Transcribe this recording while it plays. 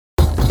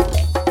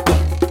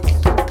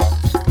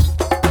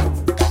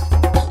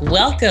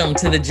Welcome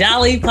to the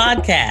Jolly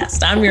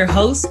Podcast. I'm your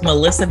host,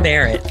 Melissa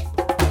Barrett.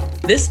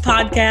 This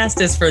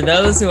podcast is for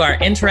those who are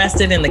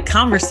interested in the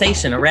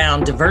conversation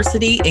around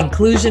diversity,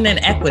 inclusion, and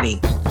equity.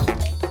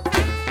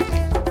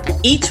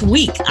 Each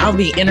week, I'll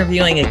be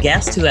interviewing a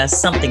guest who has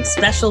something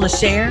special to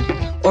share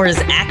or is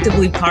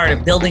actively part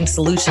of building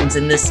solutions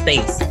in this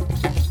space.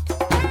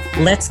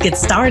 Let's get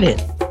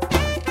started.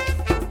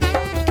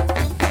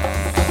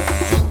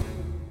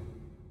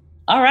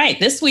 All right,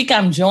 this week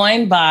I'm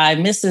joined by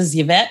Mrs.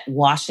 Yvette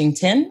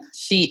Washington.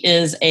 She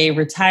is a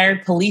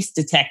retired police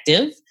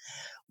detective,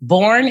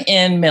 born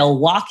in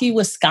Milwaukee,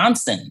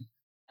 Wisconsin,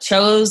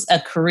 chose a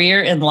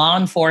career in law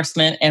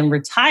enforcement and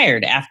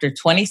retired after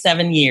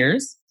 27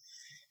 years.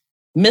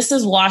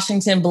 Mrs.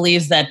 Washington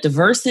believes that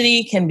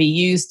diversity can be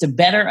used to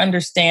better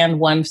understand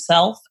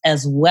oneself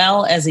as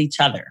well as each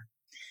other.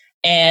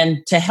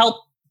 And to help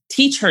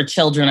teach her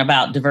children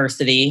about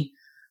diversity,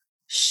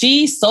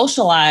 she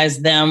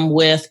socialized them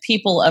with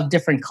people of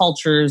different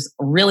cultures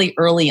really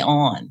early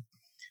on.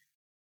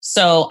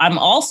 So I'm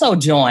also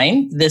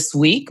joined this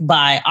week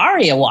by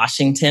Aria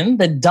Washington,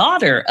 the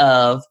daughter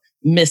of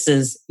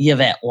Mrs.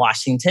 Yvette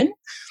Washington.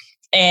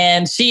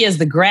 And she is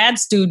the grad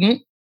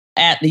student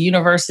at the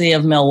University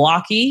of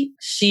Milwaukee.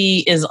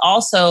 She is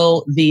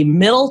also the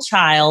middle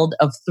child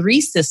of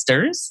three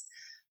sisters,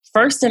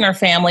 first in her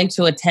family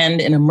to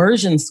attend an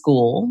immersion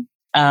school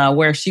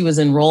where she was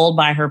enrolled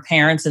by her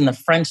parents in the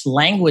French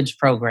language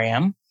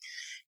program.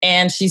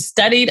 And she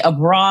studied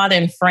abroad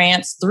in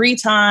France 3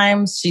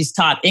 times. She's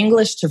taught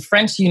English to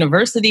French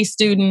university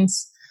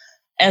students,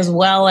 as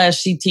well as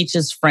she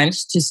teaches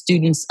French to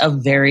students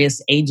of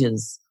various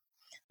ages.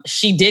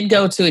 She did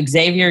go to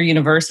Xavier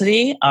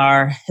University,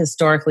 our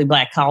historically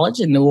Black college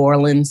in New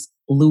Orleans,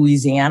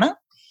 Louisiana.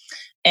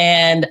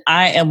 And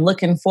I am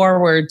looking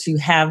forward to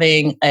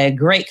having a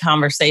great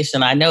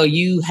conversation. I know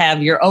you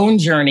have your own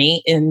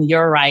journey in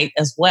your right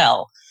as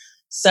well.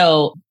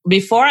 So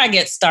before I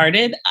get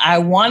started, I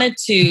wanted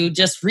to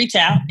just reach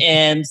out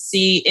and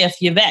see if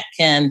Yvette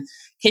can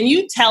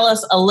you tell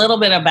us a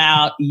little bit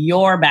about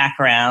your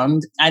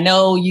background? I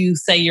know you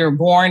say you're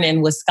born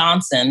in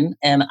Wisconsin,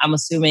 and I'm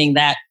assuming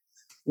that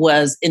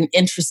was an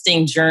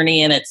interesting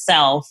journey in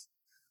itself.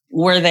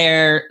 Were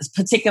there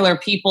particular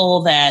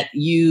people that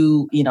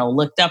you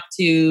looked up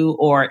to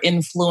or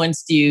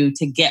influenced you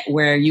to get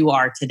where you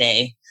are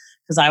today?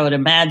 Because I would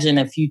imagine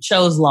if you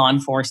chose law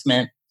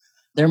enforcement,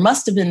 there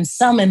must have been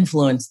some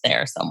influence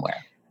there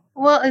somewhere.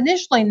 Well,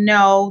 initially,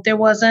 no, there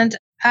wasn't.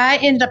 I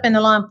ended up in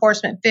the law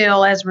enforcement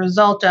field as a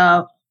result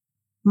of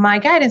my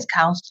guidance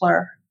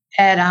counselor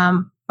at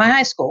my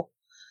high school.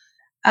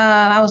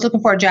 I was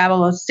looking for a job. I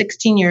was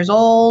 16 years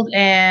old,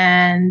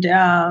 and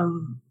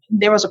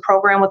there was a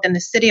program within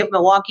the city of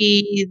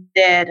Milwaukee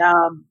that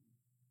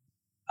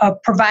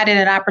provided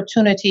an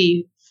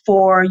opportunity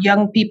for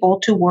young people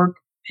to work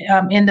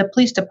in the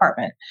police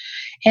department.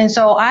 And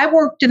so I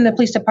worked in the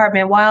police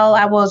department while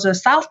I was a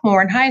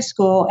sophomore in high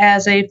school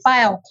as a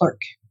file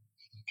clerk.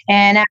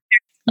 And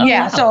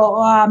Wow.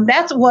 So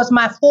that was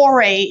my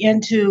foray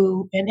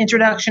into an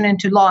introduction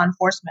into law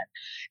enforcement.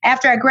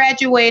 After I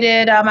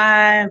graduated,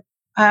 I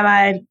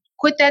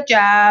quit that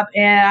job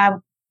and I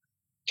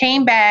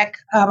came back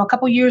a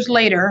year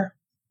later.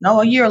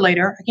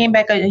 I came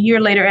back a year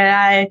later,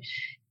 and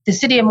the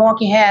city of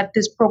Milwaukee had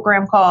this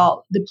program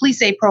called the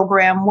Police Aid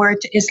Program, where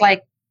it's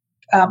like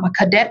a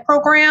cadet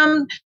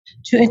program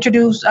to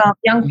introduce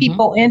young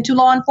people into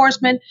law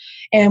enforcement.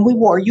 And we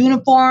wore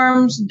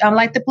uniforms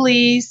like the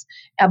police,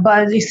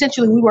 but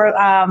essentially we were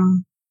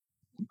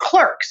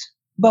clerks.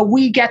 But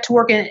we got to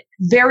work in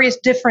various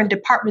different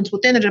departments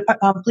within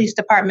the police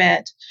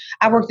department.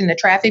 I worked in the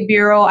traffic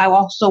bureau. I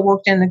also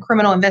worked in the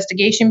criminal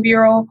investigation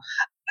bureau.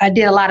 I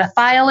did a lot of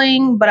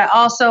filing, but I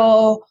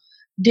also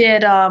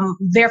did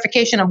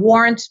verification of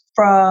warrants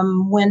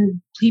from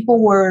when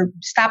people were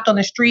stopped on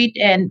the street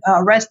and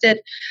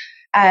arrested.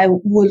 I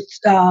would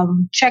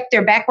check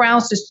their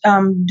backgrounds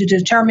to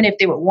determine if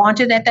they were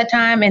wanted at that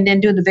time, and then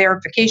do the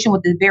verification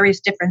with the various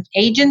different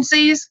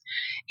agencies.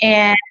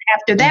 And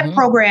after that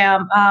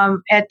program,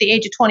 at the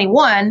age of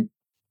 21,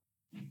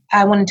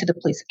 I went into the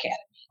police academy.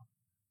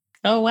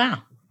 Oh,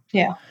 wow.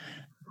 Yeah.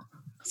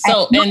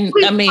 So,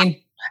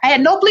 I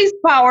had no police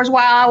powers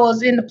while I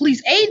was in the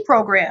police aid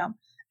program.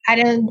 I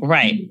didn't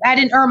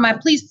earn my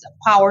police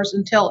powers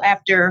until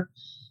after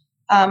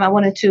I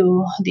went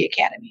into the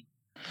academy.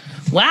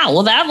 Wow.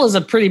 Well, that was a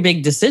pretty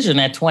big decision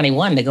at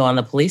 21 to go on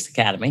the police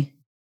academy.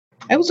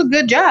 It was a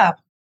good job.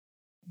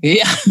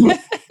 Yeah.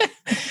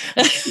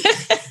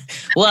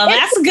 Well,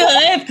 that's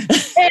good.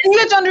 And you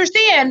have to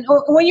understand,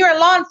 when you're in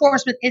law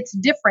enforcement, it's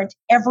different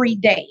every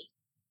day.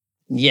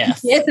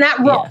 Yes. It's not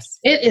wrong. Yes.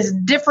 It is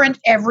different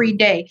every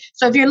day.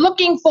 So if you're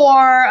looking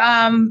for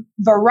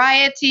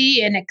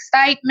variety and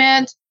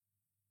excitement,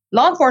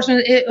 law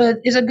enforcement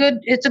is a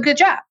good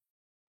job.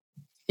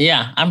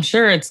 Yeah, I'm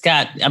sure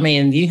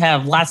you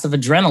have lots of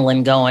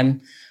adrenaline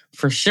going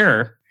for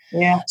sure.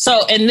 Yeah.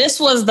 So, and this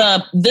was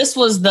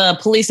the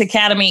police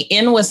academy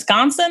in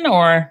Wisconsin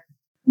or?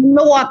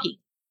 Milwaukee.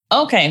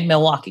 Okay,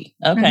 Milwaukee.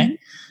 Okay.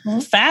 Mm-hmm.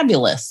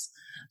 Fabulous.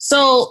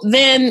 So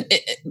then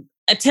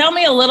tell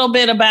me a little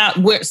bit about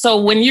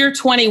so when you're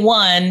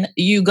 21,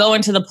 you go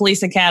into the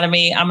police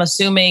academy. I'm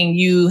assuming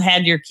you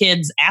had your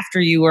kids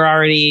after you were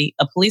already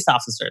a police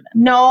officer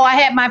then. No, I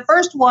had my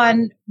first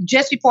one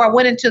just before I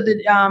went into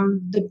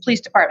the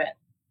police department.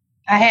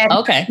 I had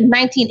in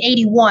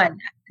 1981.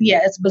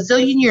 Yeah, it's a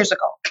bazillion years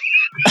ago.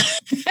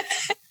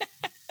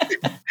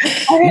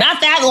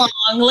 Not that long.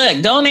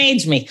 Look, don't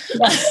age me.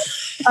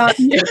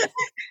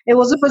 It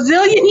was a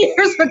bazillion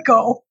years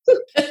ago.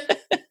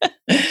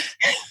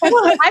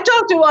 I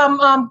talk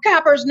to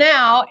coppers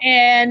now,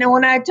 and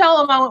when I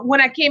tell them when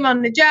I came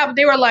on the job,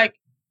 they were like,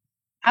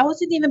 "I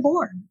wasn't even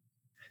born."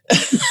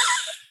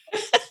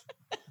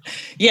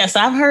 Yes,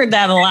 I've heard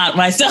that a lot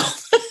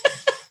myself.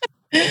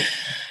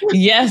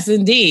 Yes,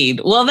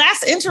 indeed. Well,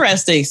 that's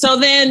interesting. So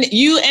then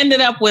you ended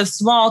up with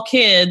small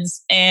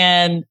kids,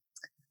 and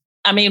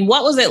I mean,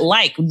 what was it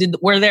like?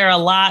 Were there a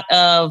lot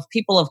of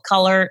people of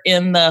color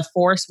in the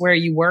force where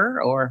you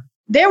were, or?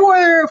 There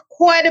were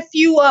quite a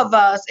few of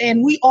us,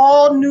 and we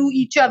all knew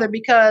each other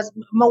because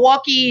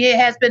Milwaukee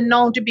has been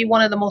known to be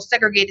one of the most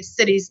segregated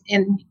cities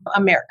in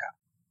America.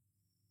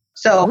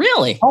 So,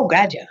 really? Oh,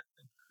 God, yeah.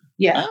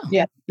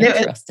 Yeah.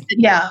 Interesting.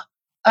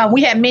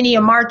 We had many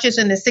marches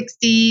in the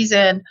 60s,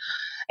 and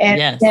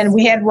yes. and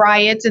we had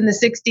riots in the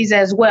 60s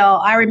as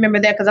well. I remember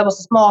that because I was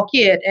a small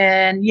kid,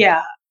 and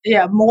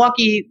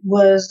Milwaukee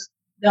was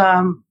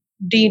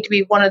deemed to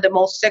be one of the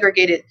most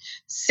segregated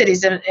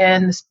cities in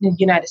the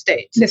United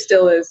States. It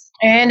still is.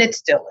 And it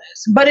still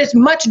is. But it's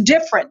much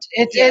different.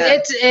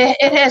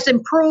 It has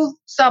improved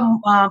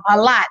a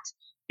lot,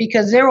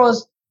 because there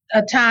was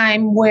a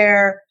time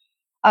where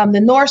the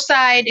north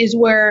side is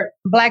where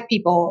Black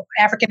people,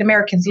 African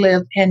Americans,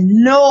 lived, and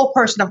no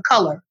person of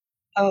color,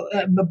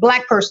 a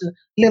Black person,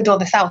 lived on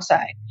the south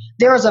side.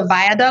 There is a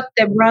viaduct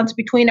that runs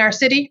between our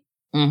city.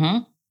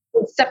 Mm-hmm.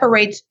 It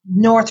separates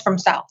north from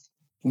south.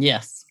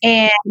 Yes.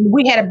 And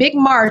we had a big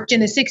march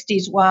in the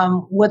 60s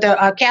with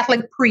a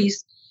Catholic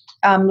priest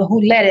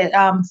who led it,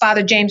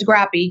 Father James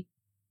Grappi,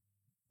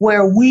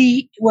 where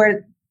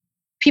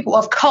people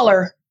of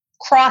color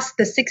crossed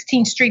the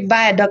 16th Street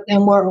Viaduct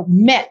and were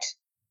met,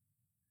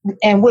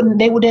 and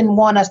they didn't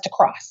want us to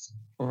cross.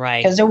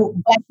 Right. Because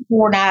Black people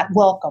were not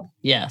welcome.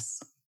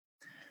 Yes.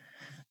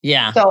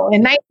 Yeah. So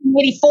in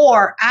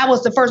 1984, I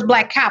was the first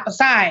Black cop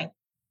assigned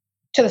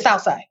to the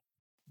South Side.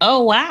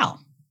 Oh, wow.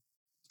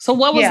 So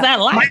what was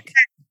that like?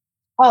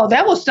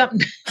 That was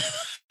something.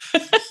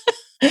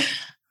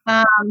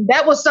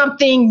 That was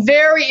something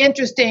very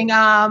interesting.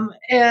 A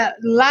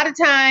lot of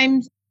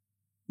times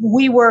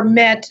we were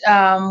met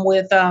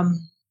with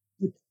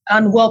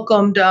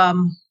unwelcomed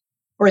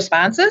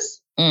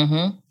responses,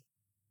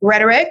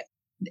 rhetoric.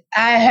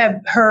 I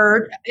have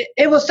heard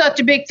it was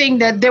such a big thing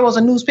that there was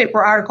a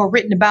newspaper article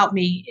written about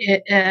me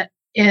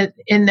in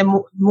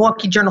the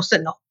Milwaukee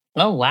Journal-Sentinel.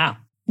 Oh, wow.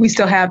 We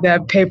still have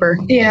that paper.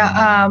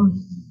 Yeah.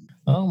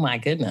 Oh, my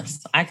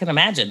goodness. I can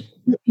imagine.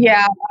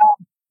 Yeah.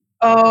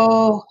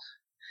 But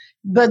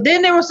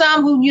then there were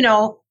some who,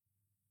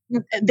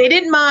 they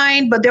didn't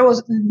mind, but there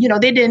was,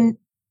 they didn't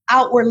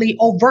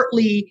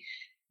overtly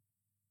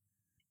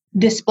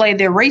display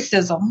their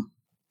racism.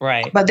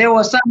 Right. But there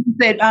was some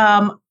that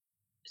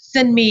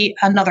send me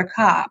another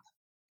cop.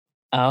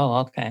 Oh,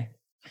 okay.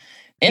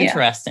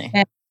 Interesting.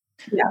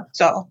 Yeah.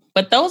 So.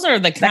 But those are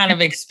the kind of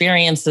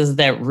experiences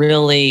that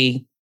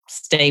really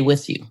stay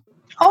with you.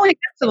 Oh,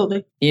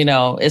 absolutely.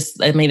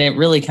 It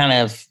really kind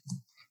of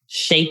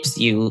shapes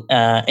you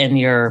and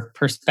your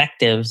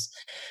perspectives,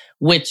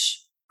 which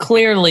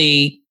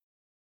clearly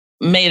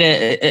made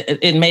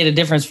a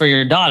difference for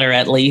your daughter,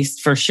 at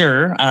least, for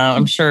sure.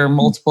 I'm sure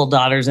multiple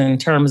daughters in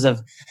terms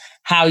of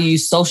how you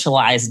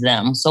socialized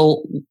them.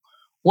 So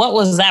what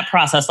was that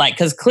process like?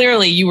 Because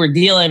clearly you were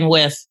dealing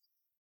with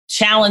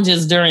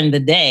challenges during the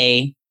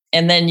day,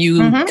 and then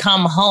you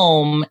come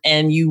home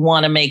and you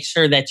want to make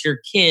sure that your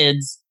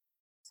kids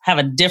have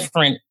a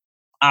different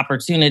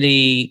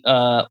opportunity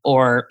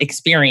or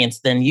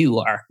experience than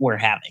you were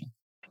having.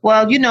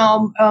 Well,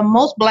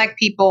 most Black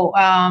people,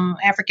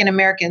 African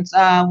Americans,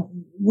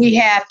 we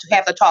have to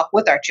have a talk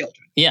with our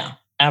children. Yeah,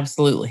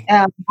 absolutely.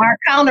 Our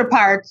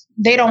counterparts,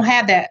 they don't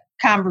have that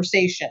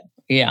conversation.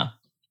 Yeah.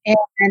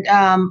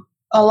 And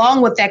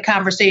along with that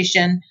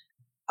conversation,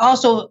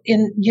 also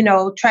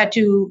try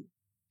to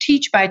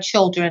teach my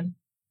children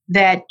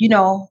that,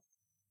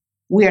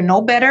 we are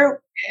no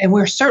better, and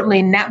we're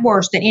certainly not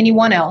worse than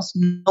anyone else.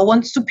 No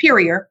one's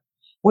superior.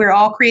 We're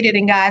all created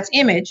in God's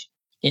image.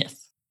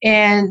 Yes.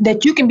 And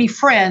that you can be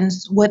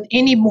friends with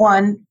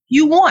anyone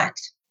you want.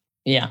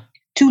 Yeah.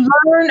 To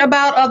learn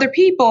about other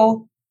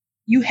people,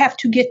 you have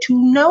to get to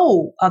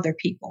know other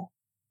people.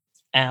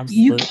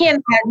 Absolutely. You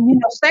can't,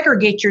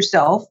 segregate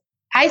yourself,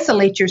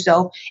 isolate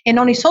yourself, and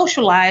only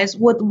socialize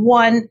with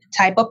one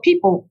type of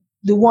people,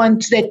 the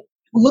ones that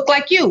look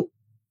like you.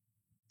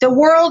 The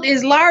world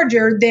is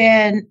larger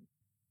than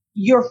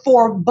your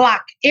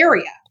 4-block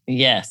area.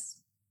 Yes.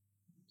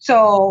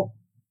 So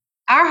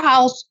our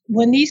house,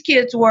 when these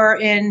kids were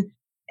in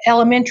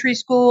elementary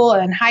school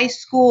and high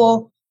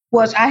school,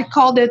 I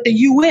called it the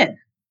UN.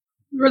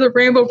 We're the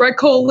Rainbow Red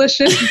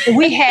Coalition.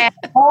 We had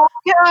all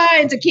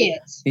kinds of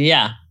kids.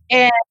 Yeah.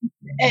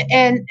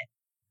 And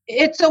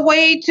it's a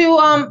way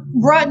to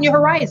broaden your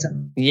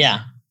horizon.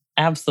 Yeah,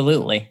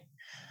 absolutely.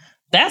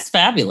 That's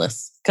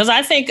fabulous. Because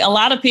I think a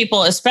lot of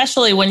people,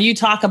 especially when you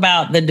talk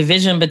about the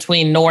division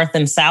between North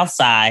and South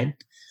Side,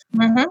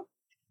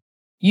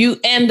 you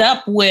end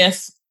up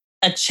with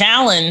a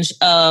challenge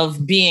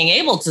of being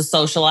able to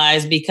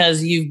socialize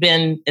because you've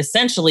been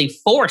essentially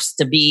forced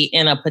to be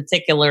in a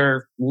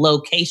particular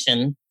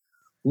location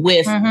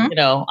with,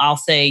 I'll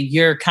say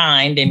your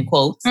kind in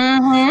quotes.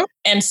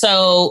 And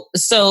so,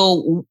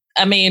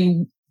 I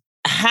mean,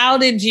 how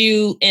did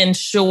you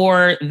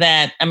ensure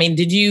that? I mean,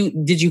 did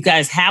you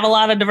guys have a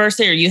lot of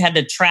diversity, or you had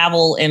to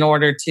travel in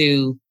order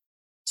to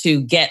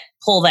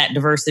pull that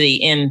diversity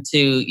in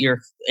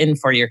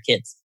for your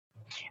kids?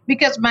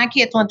 Because my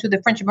kids went to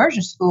the French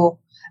immersion school,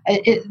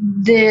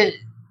 the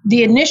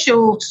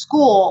initial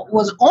school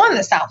was on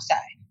the South Side.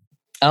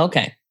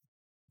 Okay.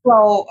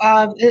 So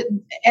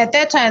at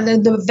that time,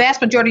 the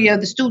vast majority of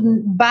the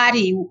student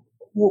body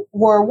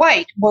were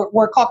white,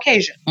 were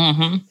Caucasian.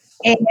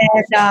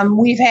 And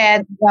we've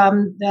had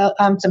some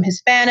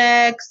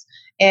Hispanics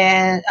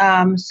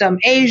and some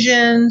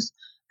Asians.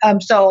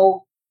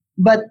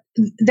 But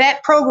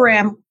that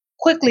program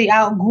quickly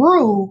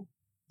outgrew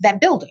that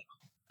building.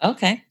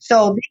 Okay.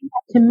 So they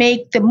had to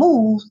make the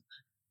move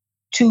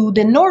to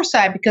the North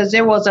Side because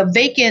there was a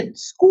vacant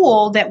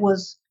school that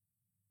was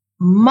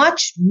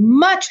much,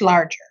 much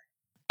larger.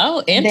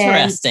 Oh,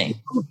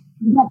 interesting.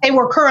 Than they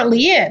were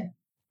currently in.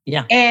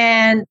 Yeah.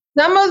 And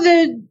some of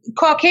the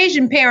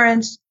Caucasian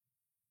parents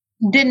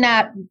did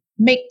not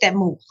make that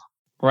move.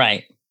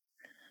 Right.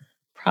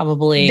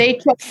 Probably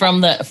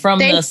from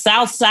the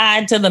South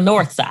Side to the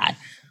North Side.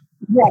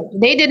 Right.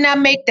 They did not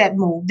make that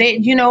move.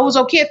 It was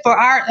okay for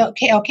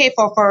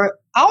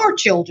our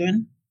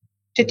children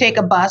to take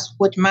a bus,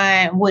 which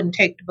mine wouldn't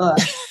take the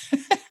bus.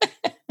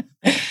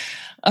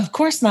 Of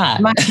course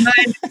not.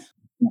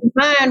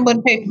 Mine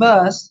wouldn't take the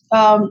bus.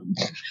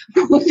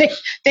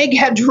 They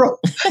got drove.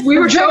 We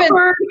were driven.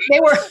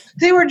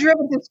 They were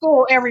driven to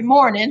school every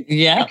morning.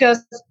 Yeah.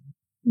 Because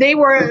they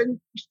were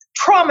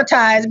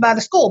traumatized by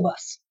the school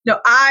bus. No,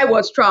 I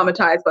was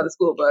traumatized by the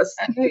school bus.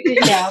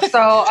 Yeah.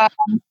 So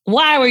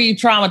why were you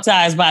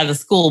traumatized by the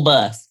school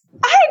bus?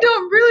 I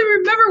don't really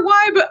remember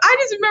why, but I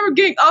just remember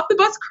getting off the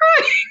bus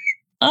crying.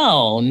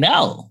 Oh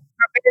no!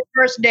 The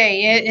first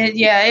day,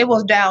 it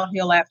was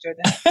downhill after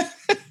that.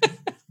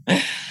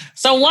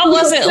 So, what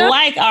was it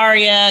like,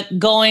 Aria,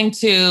 going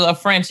to a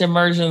French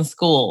immersion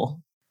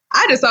school?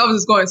 I just thought I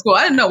was just going to school.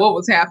 I didn't know what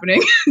was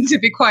happening, to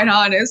be quite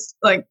honest.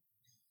 Like,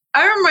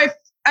 I remember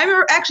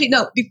actually,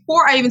 no,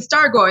 before I even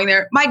started going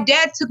there, my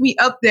dad took me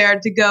up there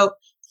to go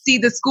see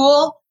the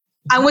school.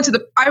 I went into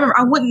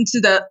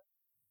the,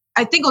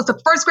 I think it was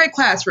the first grade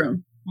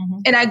classroom.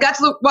 And I got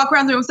to walk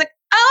around the room. I was like,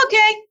 oh,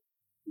 okay,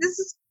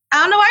 I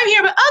don't know why I'm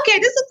here, but okay,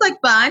 this looks like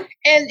fun.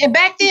 And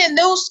back then,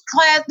 those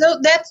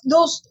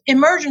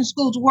immersion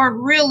schools weren't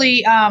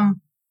really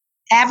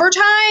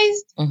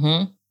advertised.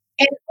 And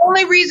the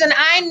only reason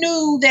I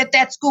knew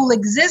that school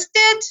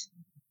existed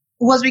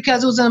was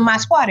because it was in my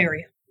squad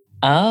area.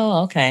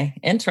 Oh, okay.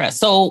 Interesting.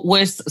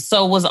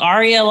 So was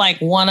Aria like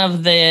one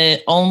of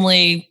the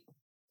only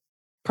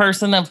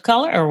person of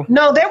color? Or?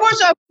 No, there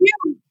was a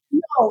few.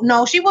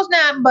 No, she was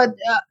not, but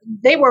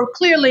they were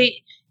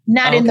clearly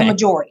not in the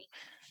majority.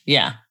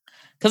 Yeah.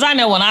 Because I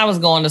know when I was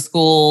going to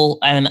school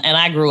and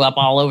I grew up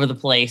all over the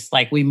place,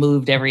 like we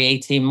moved every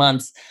 18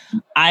 months.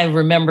 I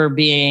remember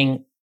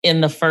being in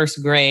the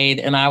first grade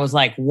and I was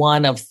like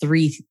one of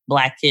 3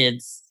 Black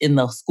kids in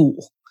the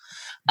school.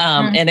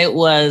 And it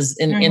was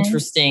an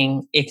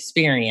interesting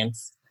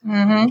experience.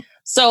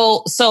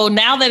 So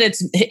now that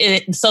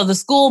so the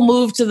school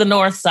moved to the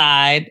North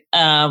Side,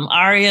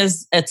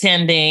 Aria's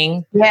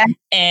attending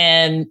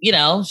and,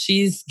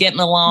 she's getting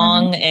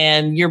along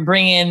and you're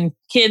bringing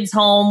kids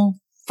home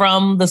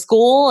from the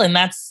school and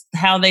that's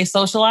how they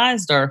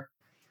socialized or?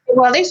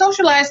 Well, they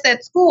socialized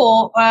at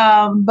school,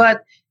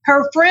 but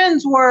her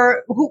friends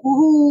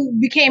who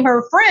became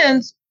her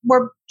friends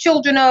were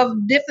children of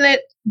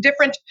different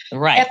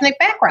ethnic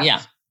backgrounds.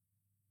 Yeah.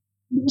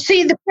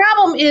 See, the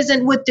problem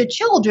isn't with the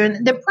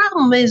children. The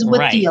problem is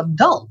with the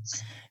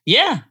adults.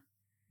 Yeah.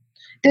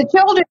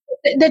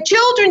 The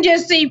children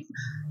just see,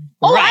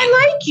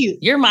 I like you.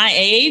 You're my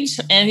age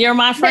and you're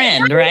my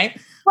friend, right?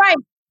 Right.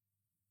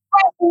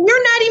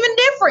 You're not even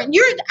different.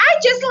 I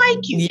just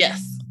like you.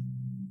 Yes.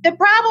 The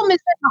problem is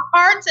in the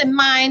hearts and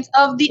minds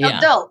of the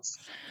adults.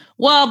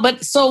 Well,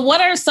 but so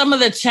what are some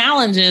of the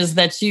challenges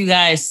that you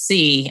guys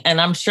see?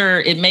 And I'm sure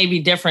it may be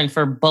different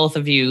for both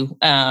of you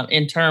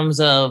in terms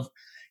of,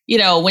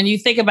 when you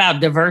think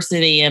about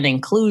diversity and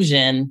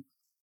inclusion,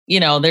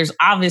 there's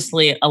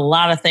obviously a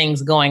lot of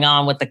things going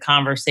on with the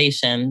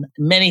conversation.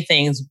 Many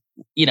things,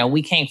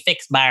 we can't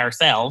fix by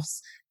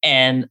ourselves.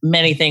 And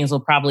many things will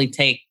probably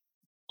take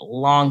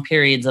long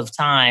periods of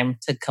time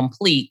to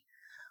complete.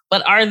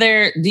 But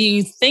do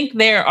you think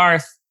there are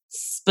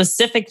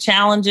specific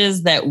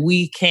challenges that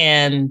we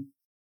can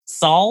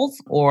solve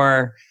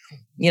or,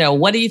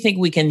 what do you think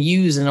we can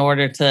use in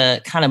order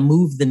to kind of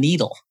move the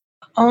needle?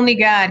 Only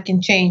God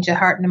can change the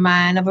heart and the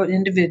mind of an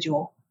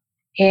individual.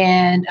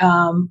 And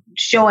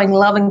showing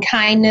love and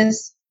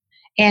kindness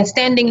and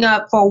standing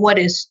up for what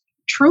is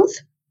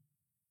truth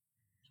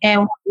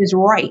and what is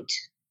right.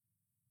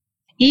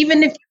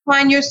 Even if you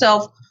find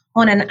yourself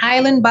on an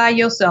island by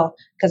yourself,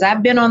 because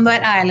I've been on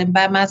that island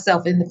by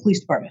myself in the police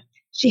department.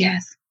 She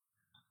has.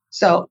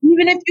 So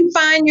even if you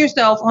find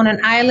yourself on an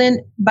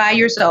island by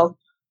yourself,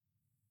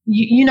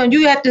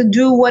 you have to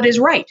do what is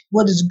right,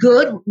 what is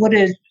good, what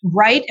is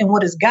right, and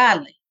what is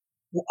godly,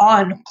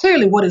 and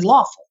clearly what is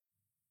lawful.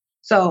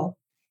 So.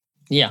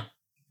 Yeah.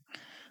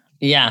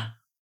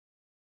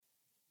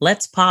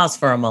 Let's pause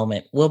for a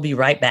moment. We'll be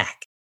right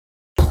back.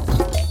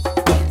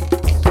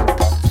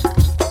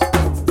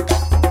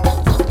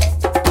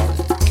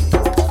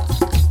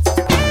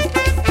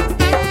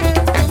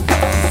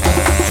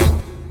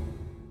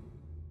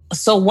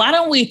 So why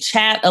don't we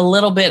chat a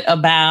little bit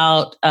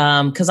about,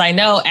 because I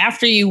know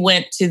after you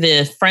went to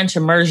the French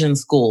immersion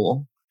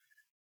school,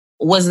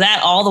 was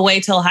that all the way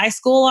till high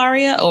school,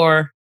 Aria,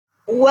 or?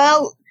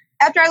 Well,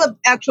 after I left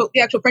the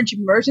actual French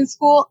immersion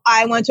school,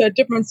 I went to a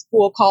different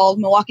school called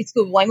Milwaukee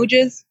School of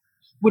Languages,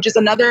 which is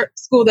another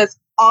school that's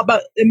all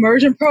about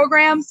immersion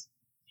programs.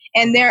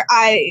 And there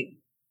I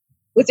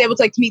was able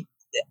to meet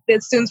the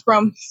students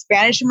from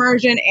Spanish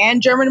immersion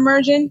and German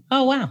immersion.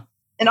 Oh, wow.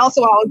 And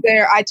also while I was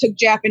there, I took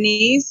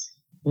Japanese.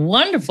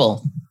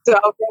 Wonderful. So I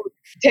was able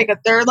to take a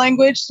third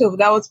language. So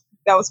that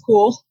was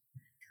cool.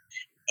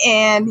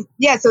 And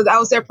yeah, so I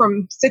was there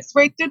from 6th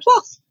grade through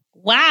 12th.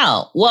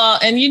 Wow. Well,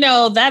 and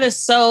that is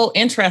so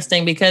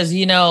interesting because,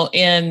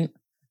 there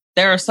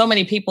are so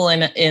many people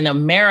in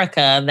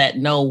America that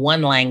know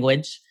one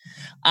language.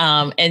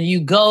 And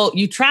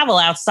you travel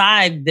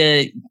outside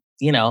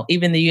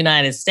even the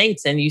United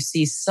States, and you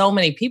see so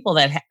many people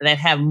that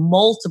have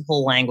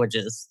multiple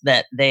languages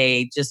that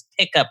they just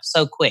pick up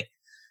so quick.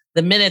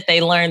 The minute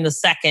they learn the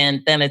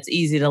second, then it's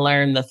easy to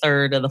learn the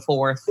third or the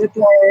fourth.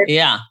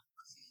 Yeah.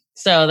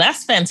 So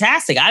that's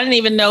fantastic. I didn't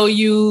even know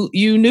you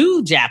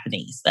knew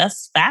Japanese.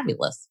 That's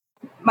fabulous.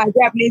 My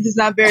Japanese is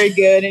not very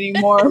good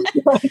anymore.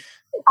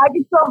 I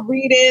can still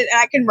read it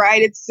and I can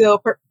write it still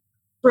pretty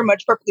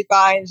much perfectly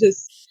fine.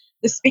 Just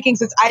the speaking,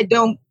 since I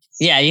don't.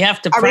 Yeah, you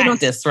have to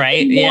practice,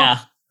 right? Yeah.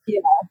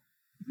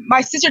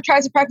 My sister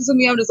tries to practice with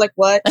me. I'm just like,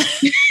 what?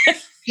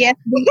 Yes,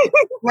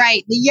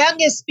 right. The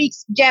youngest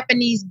speaks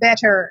Japanese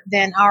better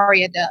than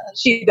Aria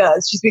does. She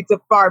does. She speaks it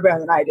far better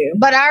than I do.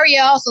 But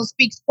Aria also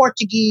speaks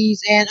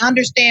Portuguese and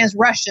understands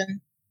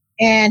Russian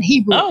and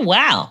Hebrew. Oh,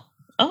 wow.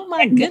 Oh,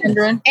 my goodness.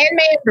 And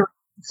Mandarin.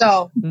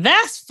 So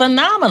that's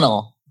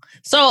phenomenal.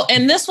 So,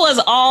 and this was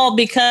all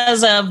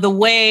because of the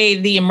way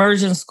the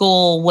immersion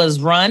school was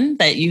run,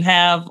 that you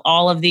have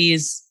all of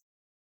these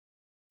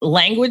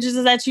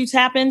languages that you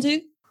tap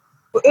into?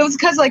 It was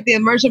because the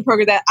immersion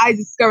program that I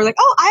discovered,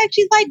 I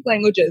actually like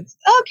languages.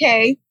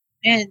 Okay.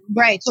 And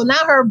right. So now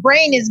her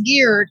brain is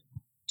geared,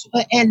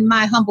 in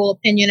my humble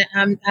opinion,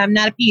 I'm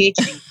not a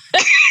PhD,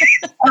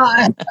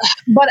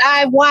 but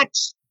I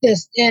watched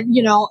this and,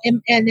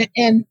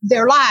 in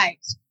their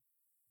lives.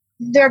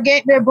 Their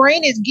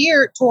brain is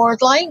geared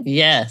towards language.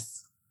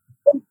 Yes.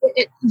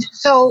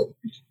 So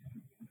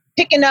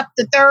picking up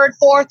the third,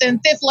 fourth, and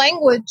fifth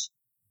language,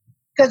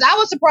 because I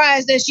was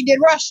surprised that she did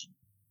Russian,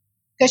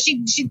 because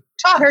she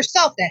taught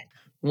herself that.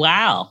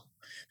 Wow.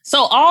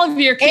 So all of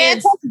your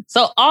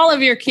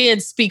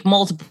kids speak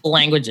multiple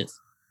languages.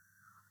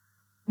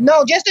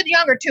 No, just the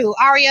younger two,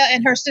 Aria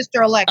and her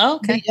sister Allegra.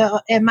 Okay.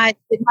 And my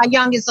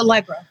youngest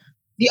Allegra.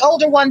 The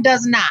older one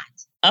does not.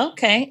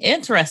 Okay,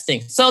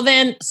 interesting. So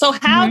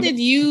how did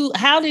you,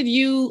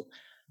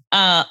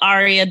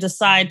 Aria,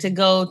 decide to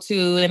go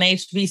to an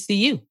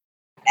HBCU?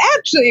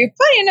 Actually,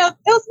 funny enough,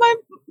 it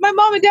was my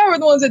mom and dad were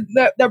the ones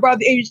that brought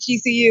the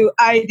HBCU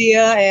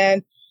idea,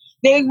 and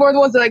they were the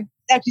ones that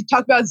actually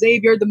talked about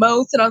Xavier the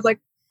most. And I was like,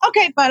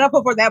 okay, fine, I'll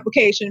put forth the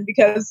application,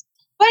 because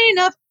funny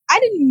enough, I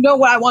didn't know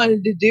what I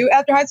wanted to do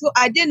after high school.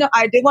 I did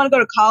want to go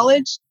to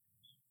college.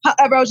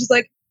 However, I was just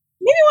like,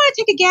 maybe I want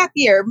to take a gap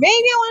year. Maybe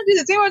I want to do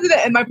this. Maybe I want to do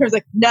that. And my parents were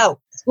like, no,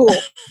 school,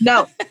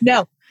 no,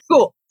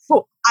 school.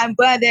 I'm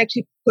glad they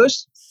actually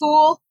pushed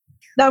school.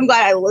 Now I'm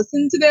glad I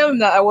listened to them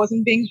and that I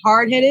wasn't being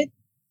hard-headed,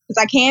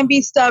 because I can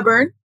be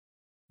stubborn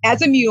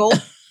as a mule.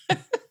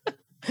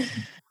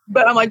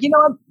 But I'm like, you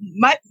know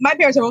what? My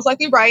parents are most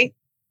likely right.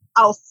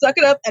 I'll suck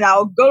it up and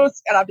I'll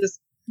just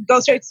go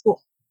straight to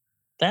school.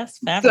 That's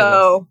fabulous.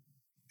 So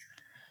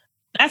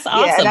that's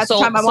awesome. Yeah, that's so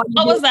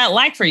what was it. that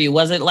like for you?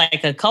 Was it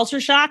like a culture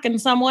shock in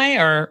some way,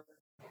 or?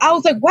 I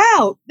was like,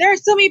 wow, there are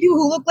so many people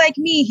who look like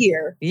me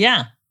here.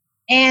 Yeah.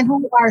 And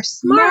who are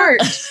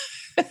smart.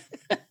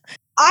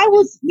 I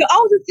was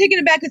just taken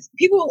aback because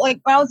people,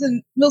 when I was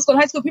in middle school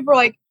and high school, people were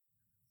like,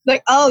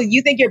 oh,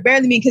 you think you're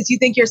better than me because you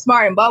think you're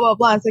smart and blah, blah,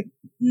 blah. It's like,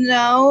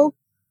 no.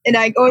 And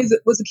I always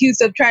was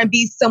accused of trying to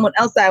be someone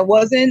else that I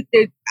wasn't.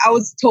 I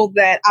was told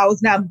that I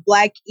was not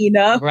Black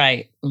enough.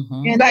 Right.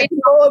 Mm-hmm. And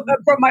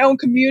from my own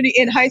community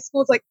in high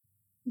school, it's like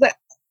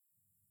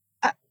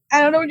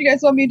I don't know what you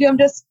guys want me to do. I'm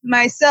just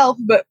myself.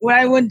 But when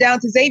I went down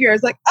to Xavier, I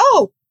was like,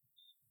 oh,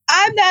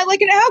 I'm not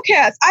like an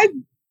outcast. I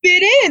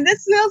fit in.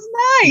 This feels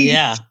nice.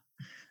 Yeah.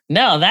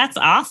 No, that's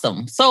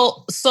awesome.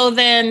 So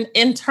then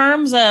in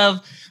terms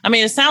of, I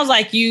mean, it sounds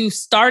like you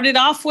started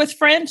off with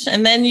French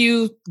and then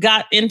you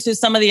got into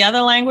some of the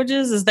other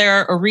languages. Is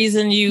there a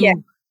reason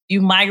you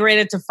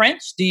migrated to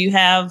French? Do you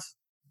have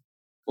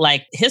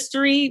like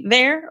history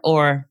there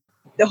or?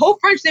 The whole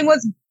French thing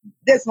was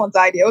this one's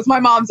idea. It was my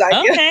mom's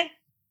idea. Okay.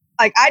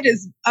 Like I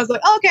was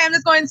like, okay, I'm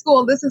just going to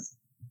school. This is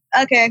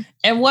okay.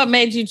 And what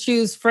made you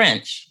choose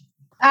French?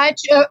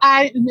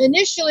 I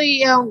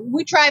initially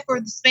we tried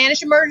for the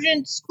Spanish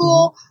immersion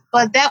school,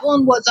 but that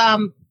one was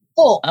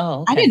full.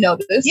 Oh, okay. I didn't know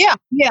this.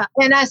 Yeah.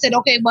 And I said,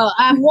 okay, well,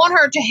 I want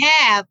her to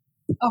have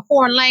a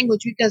foreign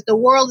language because the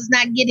world is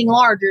not getting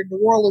larger; the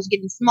world is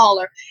getting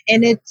smaller,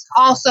 and it's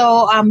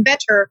also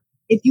better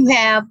if you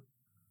have,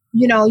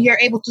 you're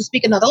able to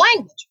speak another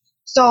language.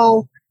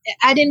 So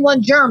I didn't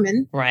want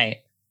German, right?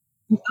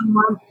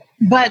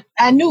 But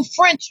I knew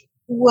French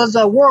was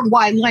a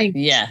worldwide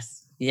language.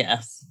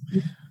 Yes.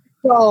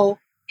 So,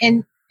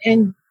 and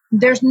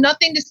there's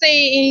nothing to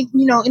say,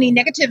 any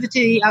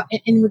negativity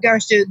in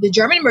regards to the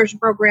German immersion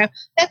program.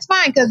 That's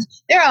fine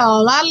because there are a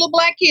lot of little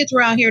Black kids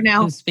around here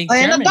now who speak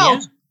German,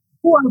 adults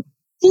who are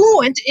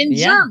fluent in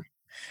German.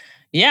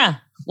 Yeah.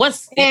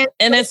 And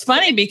it's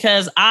funny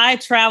because I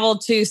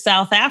traveled to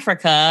South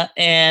Africa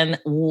and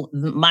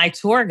my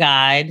tour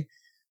guide,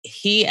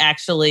 he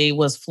actually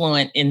was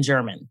fluent in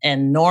German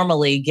and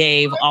normally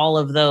gave all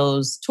of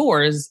those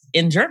tours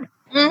in German.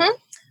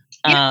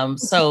 Mm-hmm.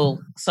 So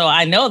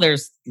I know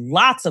there's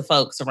lots of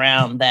folks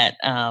around that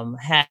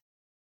have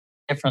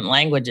different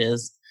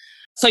languages.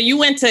 So you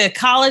went to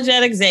college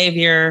at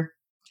Xavier,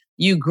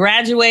 you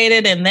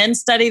graduated and then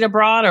studied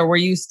abroad, or were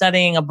you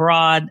studying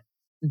abroad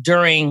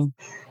during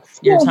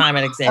your time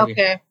at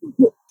Xavier?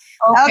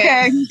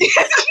 Okay.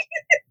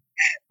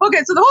 Okay,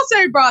 so the whole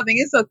study abroad thing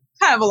is a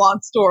kind of a long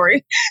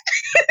story.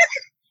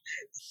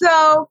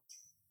 So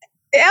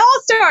it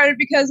all started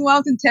because when I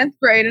was in 10th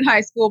grade in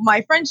high school,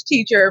 my French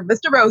teacher,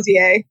 Mr.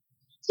 Rosier,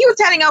 he was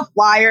handing out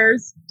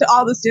flyers to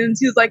all the students.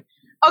 He was like,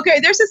 okay,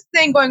 there's this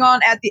thing going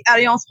on at the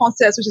Alliance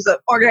Française, which is an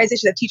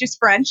organization that teaches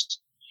French.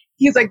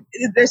 He was like,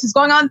 this is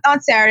going on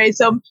Saturday.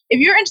 So if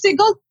you're interested,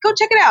 go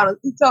check it out.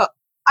 So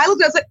I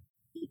looked at it,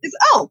 I was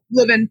like,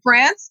 live in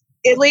France,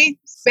 Italy,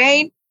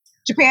 Spain,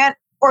 Japan,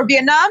 or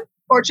Vietnam,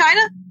 or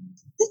China.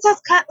 This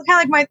sounds kind of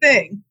like my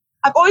thing.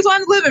 I've always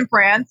wanted to live in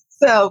France.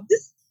 So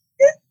this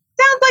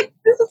sounds like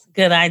this is a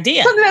good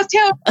idea. Something that's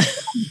terrible.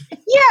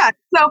 Yeah.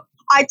 So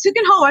I took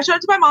it home. I showed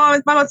it to my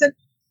mom. My mom said,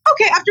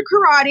 okay, after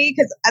karate,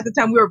 because at the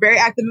time we were very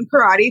active in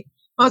karate.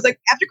 I was like,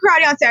 after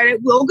karate on Saturday,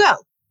 we'll go.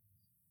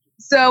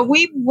 So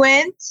we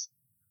went,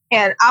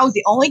 and I was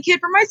the only kid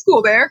from my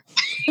school there.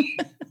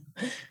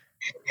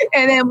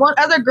 And then one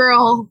other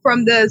girl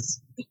from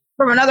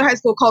another high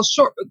school called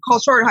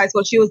Shorter High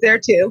School. She was there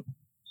too.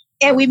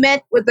 And we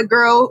met with the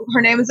girl.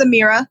 Her name is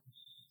Amira.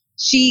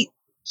 She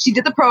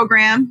did the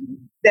program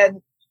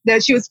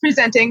that she was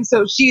presenting.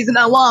 So she's an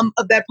alum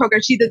of that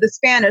program. She did the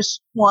Spanish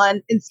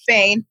one in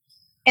Spain.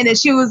 And then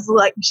she was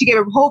like, she gave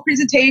a whole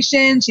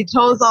presentation. She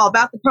told us all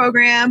about the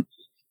program.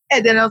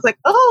 And then I was like,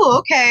 oh,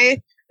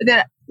 okay.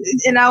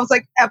 And I was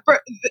like, after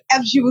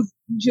she was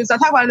not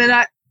talking about it,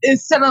 then it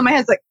settled in my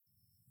head. It's like,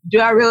 do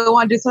I really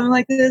want to do something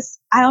like this?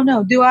 I don't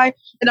know. Do I?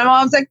 And my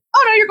mom's like,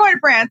 oh no, you're going to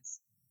France.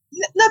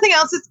 Nothing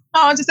else.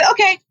 I just said,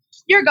 okay,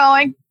 you're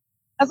going.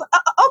 I was like,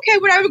 okay,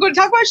 we're not even going to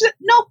talk about it. She said,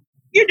 nope,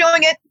 you're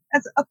doing it. I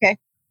said, okay.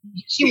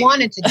 She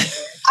wanted to do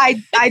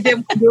it. I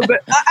didn't do it,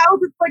 but I was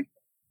just like,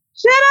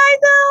 should I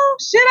though?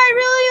 Should I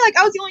really? Like,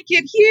 I was the only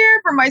kid here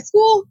from my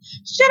school.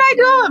 Should I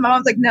do it? And my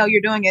mom's like, no,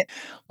 you're doing it.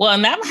 Well,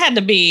 and that had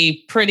to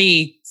be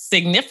pretty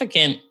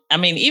significant. I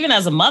mean, even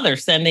as a mother,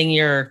 sending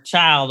your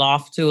child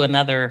off to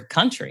another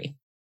country.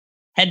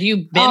 Had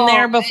you been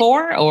there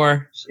before,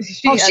 or?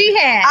 She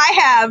had. I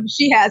have.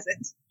 She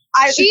hasn't.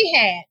 She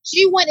had.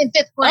 She went in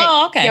 5th grade.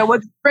 Oh, okay. Yeah,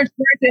 what French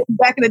parents did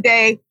back in the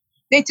day,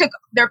 they took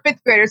their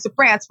 5th graders to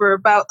France for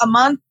about a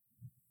month.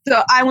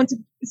 So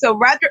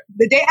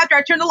the day after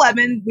I turned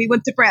 11, we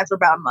went to France for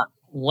about a month.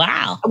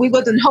 Wow. We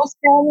lived in host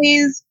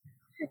families,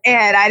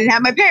 and I didn't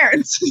have my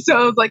parents.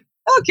 So it was like,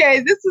 okay,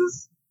 this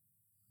is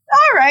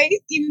all right.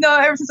 Even though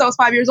ever since I was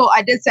 5 years old,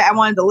 I did say I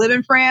wanted to live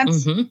in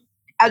France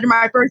after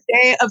my first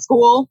day of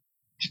school.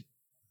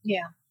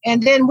 Yeah.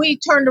 And then we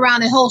turned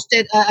around and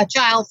hosted a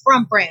child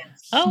from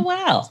France. Oh,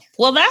 wow.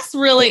 Well, that's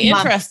really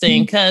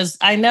interesting because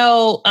I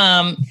know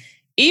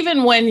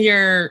even when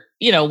you're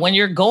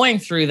going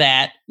through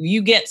that,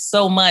 you get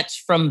so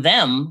much from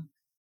them,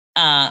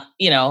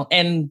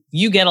 and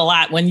you get a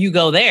lot when you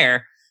go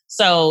there.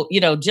 So,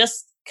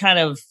 just kind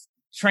of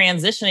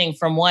transitioning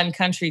from one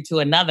country to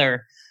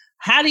another,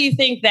 how do you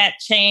think that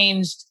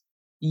changed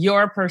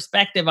your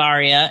perspective,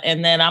 Aria?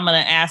 And then I'm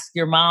going to ask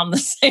your mom the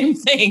same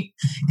thing,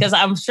 because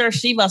I'm sure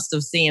she must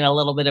have seen a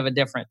little bit of a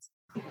difference.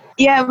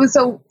 Yeah.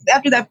 So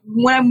after that,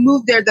 when I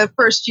moved there the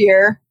first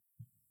year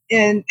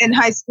in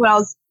high school, when I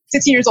was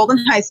 16 years old in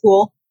high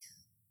school,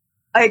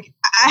 Like,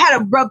 I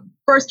had a rough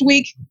first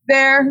week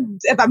there,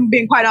 if I'm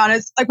being quite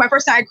honest. Like, my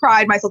first night I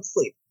cried myself to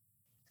sleep.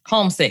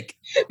 Homesick.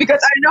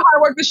 Because I didn't know how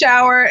to work the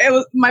shower. It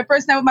was my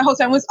first night with my host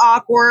family was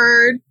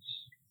awkward.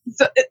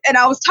 So, and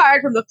I was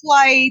tired from the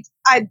flight.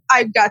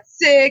 I got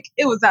sick.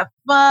 It was not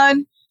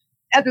fun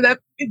after that.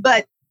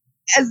 But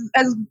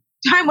as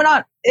time went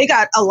on, it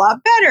got a lot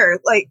better.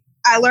 Like,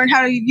 I learned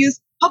how to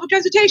use public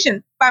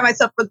transportation by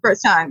myself for the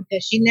first time.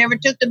 She never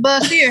took the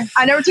bus here.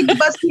 I never took the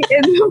bus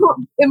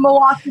in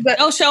Milwaukee. But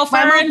no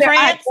chauffeur in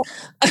France?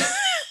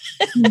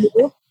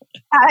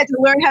 I had to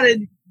learn how to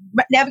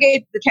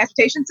navigate the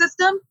transportation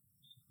system.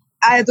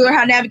 I had to learn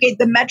how to navigate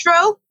the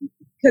metro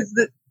because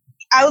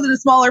I lived in a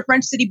smaller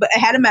French city, but it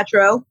had a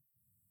metro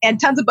and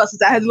tons of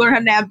buses. I had to learn how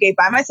to navigate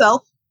by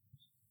myself.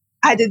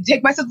 I had to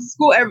take myself to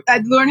school. I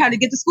had to learn how to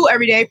get to school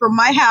every day from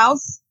my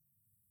house.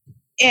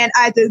 And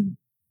I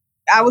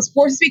was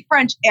forced to speak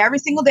French every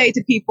single day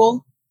to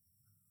people.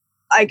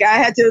 Like, I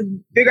had to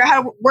figure out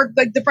how to work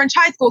like the French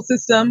high school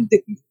system.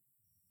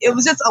 It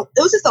was just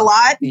a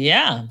lot.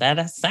 Yeah,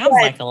 that sounds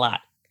like a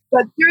lot.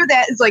 But through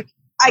that, it's like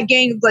I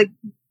gained like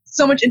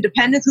so much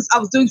independence because I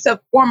was doing stuff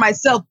for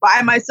myself,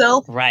 by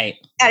myself, right,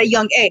 at a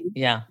young age.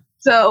 Yeah.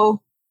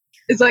 So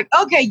it's like,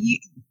 okay,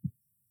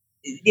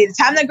 it's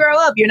time to grow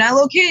up. You're not a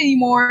little kid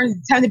anymore.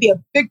 It's time to be a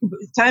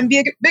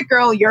big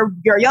girl. You're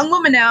a young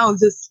woman now.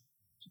 It's just,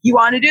 you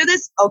want to do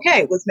this?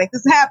 Okay, let's make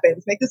this happen.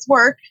 Let's make this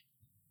work.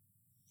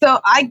 So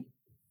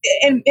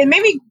it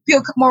made me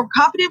feel more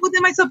confident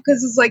within myself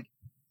because it's like,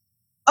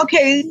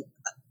 okay,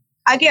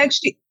 I can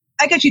actually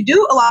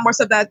do a lot more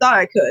stuff than I thought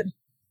I could.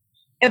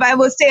 If I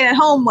was staying at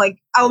home, like,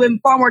 I would have been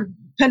far more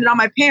dependent on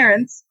my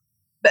parents.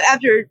 But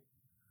after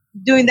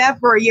doing that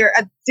for a year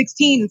at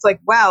 16, it's like,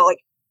 wow, like,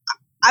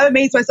 I've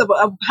amazed myself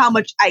of how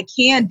much I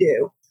can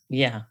do.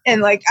 Yeah.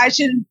 And like, I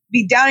shouldn't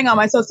be doubting on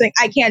myself saying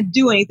I can't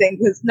do anything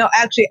because no,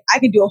 actually I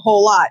can do a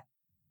whole lot.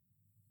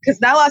 Because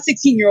not a lot of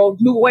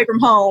 16-year-olds move away from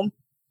home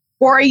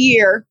for a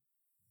year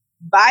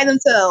by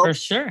themselves. For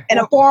sure. In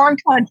a foreign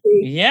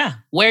country. Yeah.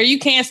 Where you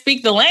can't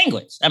speak the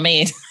language. I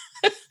mean,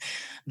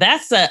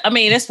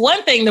 it's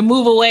one thing to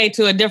move away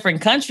to a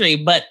different country,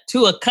 but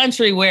to a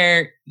country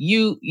where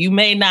you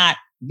may not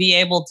be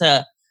able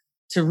to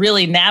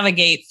really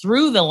navigate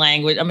through the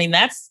language. I mean,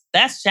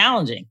 that's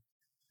challenging.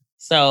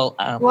 So,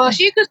 well,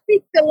 she could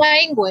speak the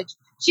language.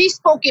 She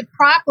spoke it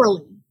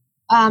properly,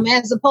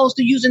 as opposed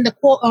to using the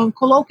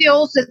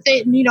colloquials that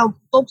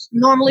folks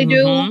normally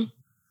do.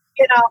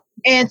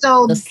 And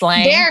so the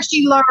slang. There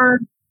she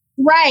learned.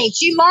 Right,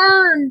 she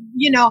learned.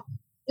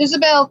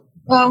 Isabel.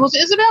 Was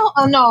it Isabel?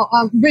 Oh no,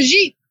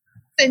 Brigitte.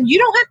 And you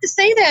don't have to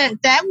say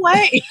that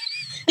way.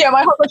 Yeah,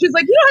 my whole she's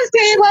like, you don't have to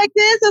say it like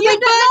this. I was like,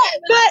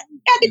 but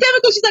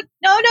academically, she's like,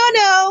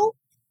 no.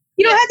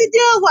 You don't have to do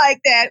it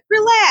like that.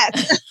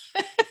 Relax.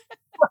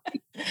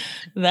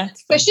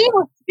 But she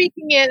was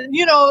speaking it,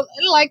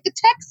 like the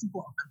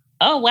textbook.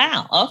 Oh,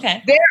 wow.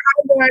 Okay. There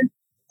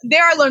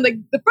I learned like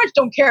the French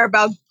don't care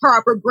about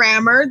proper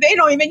grammar. They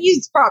don't even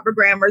use proper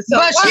grammar. So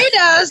but she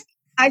does.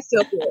 I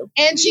still do.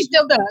 And she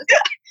still does.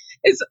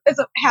 It's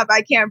a habit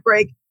I can't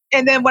break.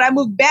 And then when I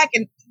moved back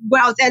and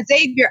when I was at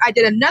Xavier, I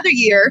did another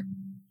year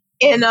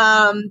in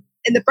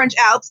the French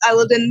Alps. I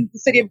lived in the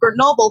city of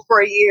Grenoble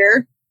for a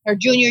year. Her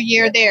junior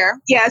year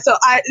there. Yeah, so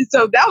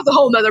that was a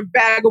whole nother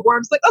bag of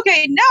worms. Like,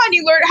 okay, now I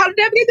need to learn how to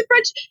navigate the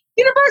French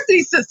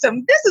university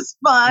system. This is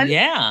fun.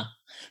 Yeah.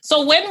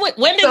 So when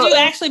did you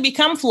actually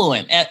become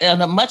fluent? At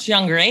a much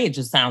younger age,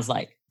 it sounds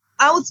like.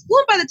 I was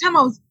fluent by the time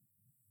I was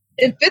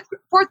in fifth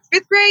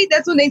grade.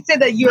 That's when they said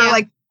that you're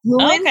like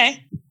fluent.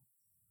 Okay.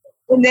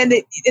 And then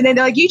they're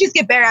like, you just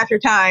get better after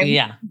time.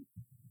 Yeah.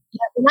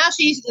 Now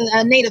she's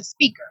a native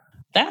speaker.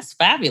 That's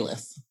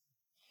fabulous.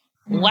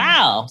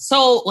 Wow.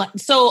 So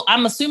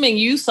I'm assuming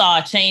you saw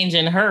a change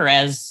in her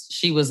as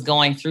she was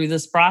going through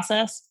this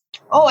process?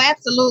 Oh,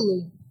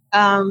 absolutely.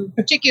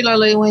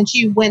 Particularly when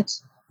she went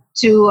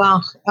to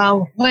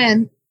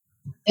when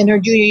in her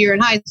junior year in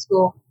high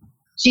school.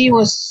 She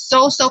was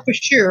so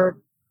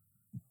self-assured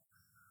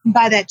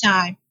by that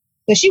time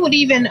that she would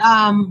even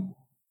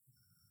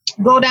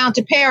go down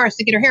to Paris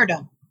to get her hair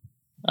done.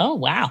 Oh,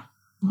 wow.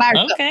 By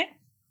herself. Okay.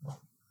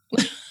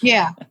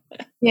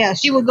 Yeah,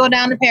 she would go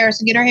down to Paris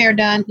and get her hair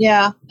done.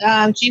 Yeah,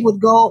 she would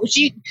go.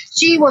 She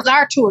was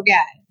our tour guide.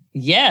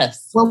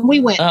 Yes. When we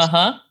went.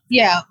 Uh-huh.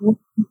 Yeah.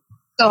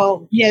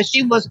 So, yeah,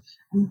 she was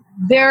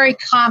very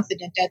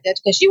confident at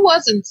that because she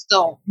wasn't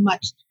so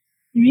much,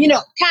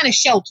 kind of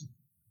sheltered.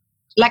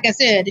 Like I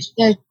said,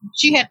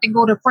 she had to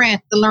go to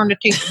France to learn to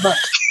take the bus.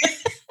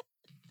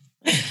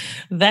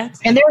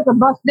 And there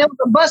was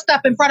a bus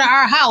stop in front of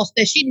our house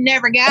that she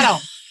never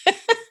got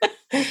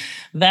on.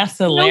 That's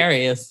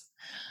hilarious.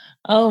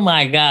 Oh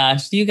my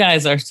gosh, you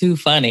guys are too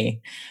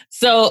funny.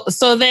 So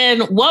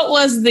then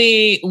what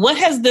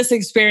has this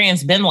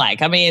experience been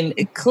like? I mean,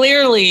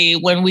 clearly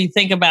when we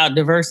think about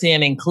diversity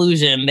and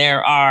inclusion,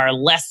 there are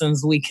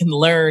lessons we can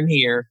learn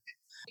here.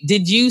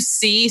 Did you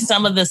see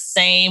some of the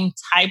same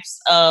types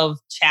of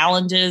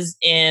challenges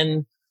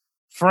in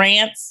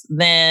France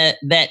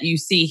that you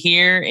see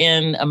here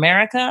in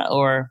America,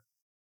 or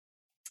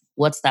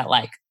What's that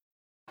like?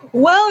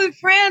 Well, in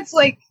France,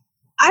 like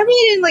I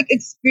really didn't like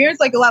experience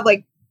like a lot of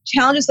like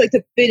challenges like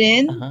to fit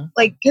in,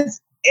 like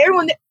because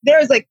everyone there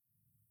is like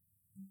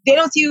they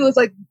don't see you as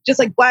like just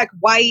like black,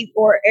 white,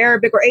 or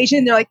Arabic or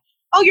Asian. They're like,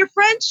 oh, you're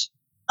French,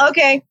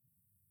 okay,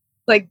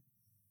 like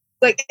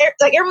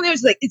everyone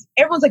there's like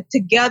everyone's like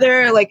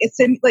together, like it's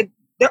like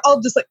they're all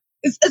just like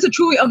it's a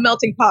truly a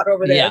melting pot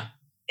over there. Yeah.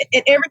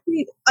 And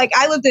everything, like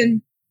I lived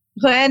in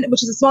Rennes,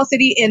 which is a small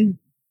city in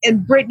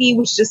Brittany,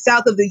 which is just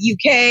south of the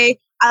UK.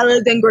 I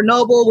lived in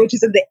Grenoble, which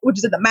is in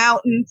the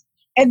mountains,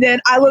 and then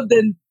I lived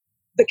in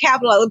the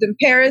capital. I lived in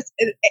Paris,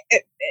 and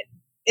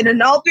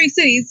in all three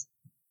cities,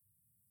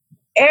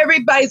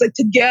 everybody's like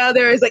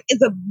together.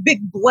 It's a big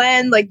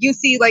blend. Like you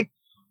see, like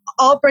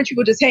all French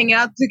people just hang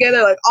out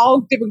together, like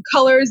all different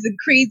colors and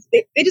creeds.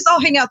 They just all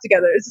hang out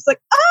together. It's just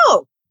like,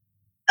 oh,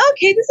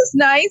 okay, this is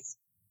nice.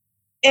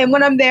 And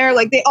when I'm there,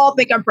 like they all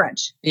think I'm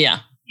French. Yeah.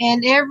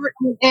 And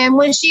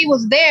when she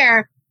was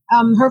there,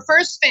 all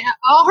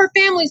her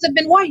families have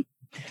been white.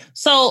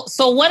 So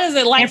what is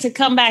it like to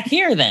come back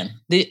here then?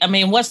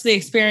 What's the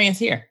experience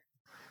here?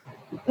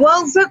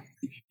 Well, so,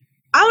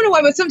 I don't know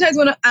why, but sometimes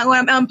when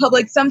I'm out in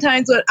public,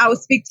 sometimes when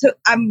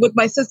I'm with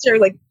my sister,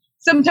 like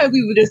sometimes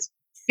we would just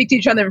speak to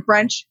each other in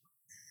French.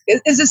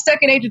 It's just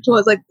second nature to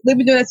us. Like we've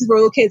been doing that since we were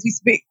little kids.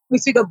 We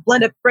speak a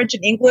blend of French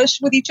and English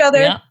with each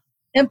other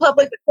in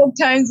public. But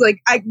sometimes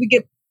like we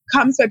get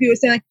comments by people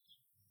saying like,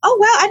 "Oh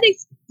wow, I think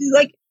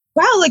like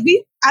wow, like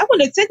I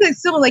wouldn't expect like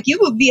someone like you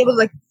would be able to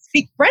like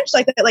speak French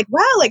like that. Like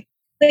wow, like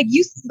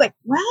you like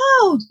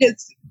wow,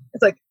 it's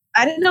like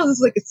I didn't know this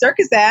was like a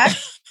circus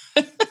act."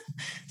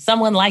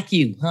 Someone like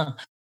you, huh?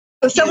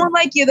 Someone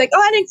like you, like, oh,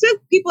 I didn't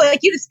expect people like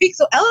you to speak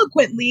so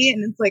eloquently.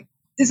 And it's like,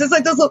 this is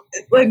like those,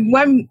 like when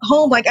I'm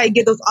home, like I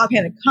get those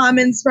offhanded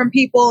comments from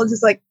people. It's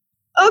just like,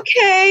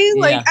 okay,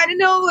 like I didn't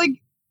know,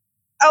 like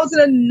I was an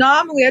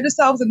anomaly. I just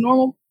thought I was a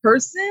normal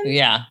person.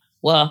 Yeah.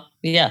 Well,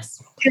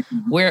 yes,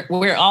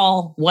 we're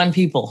all one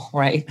people,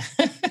 right?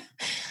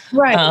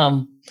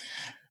 Right.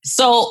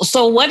 So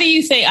what do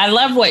you think? I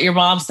love what your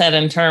mom said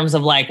in terms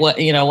of like what,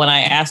 when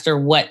I asked her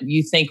what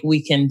you think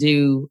we can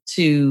do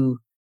to,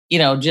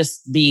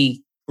 just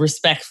be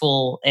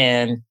respectful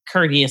and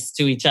courteous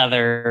to each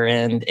other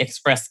and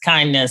express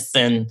kindness.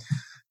 And,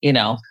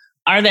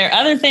 are there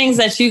other things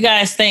that you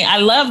guys think? I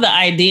love the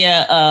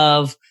idea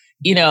of,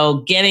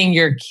 getting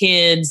your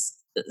kids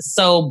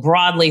so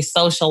broadly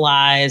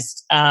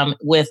socialized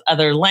with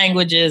other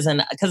languages.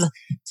 And because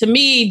to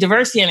me,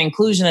 diversity and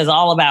inclusion is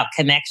all about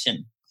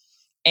connection.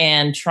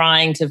 And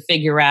trying to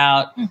figure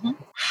out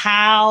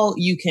how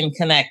you can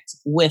connect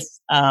with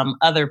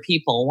other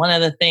people. One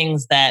of the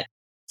things that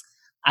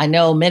I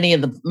know many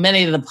of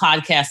the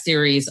podcast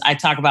series, I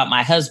talk about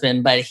my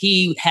husband, but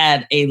he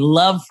had a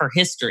love for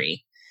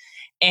history,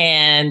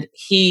 and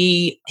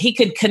he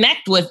could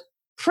connect with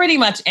pretty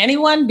much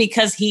anyone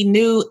because he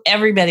knew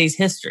everybody's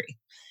history.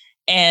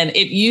 And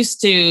it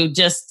used to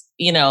just,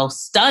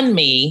 stun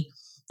me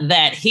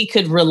that he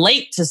could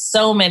relate to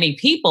so many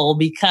people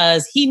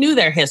because he knew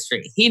their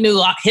history. He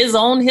knew his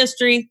own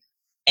history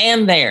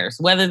and theirs,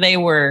 whether they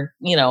were,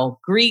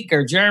 Greek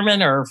or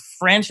German or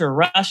French or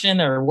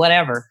Russian or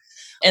whatever.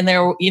 And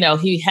there,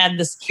 he had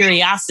this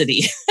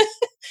curiosity.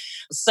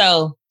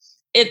 So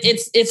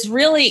it's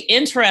really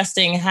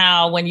interesting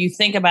how when you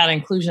think about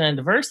inclusion and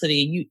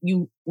diversity,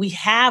 we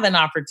have an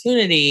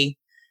opportunity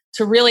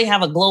to really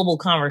have a global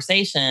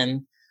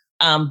conversation,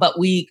 but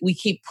we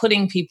keep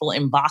putting people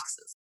in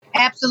boxes.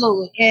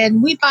 Absolutely.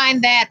 And we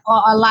find that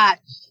a lot.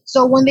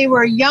 So when they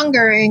were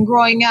younger and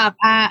growing up,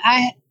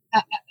 I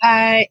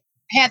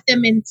had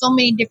them in so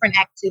many different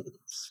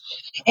activities.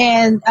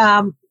 And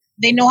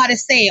they know how to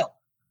sail,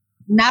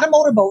 not a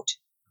motorboat.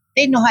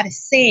 They know how to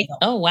sail.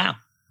 Oh, wow.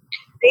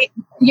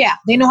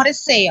 They know how to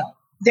sail.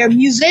 They're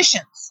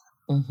musicians.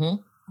 Mm-hmm.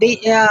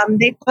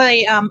 They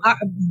play,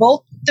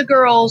 both the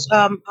girls,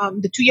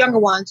 the two younger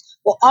ones,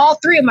 well, all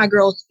three of my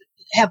girls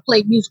have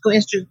played musical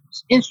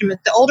instruments.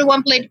 The older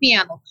one played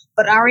piano,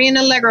 but Aria and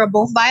Allegra are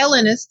both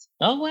violinists.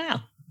 Oh,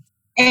 wow.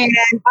 And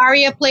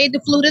Aria played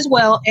the flute as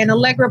well, and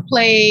Allegra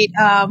played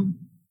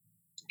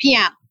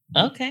piano.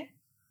 Okay.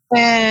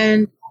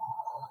 And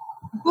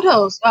what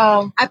else?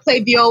 I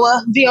played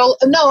viola.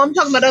 No, I'm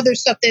talking about other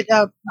stuff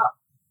that.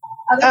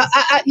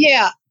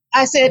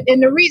 I said,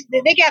 and the reason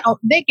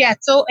they got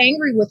so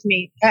angry with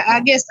me,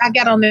 I guess I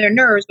got on their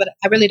nerves, but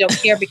I really don't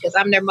care because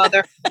I'm their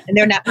mother and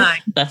they're not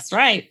mine. That's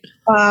right.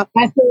 I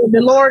said,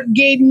 the Lord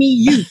gave me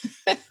you.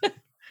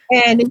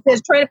 And it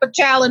says, train up a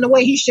child in the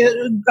way he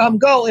should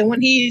go. And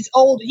when he's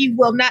old, he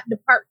will not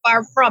depart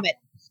far from it.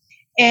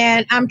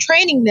 And I'm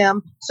training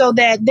them so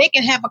that they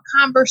can have a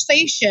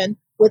conversation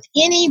with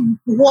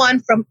anyone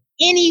from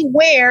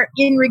anywhere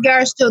in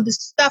regards to the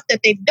stuff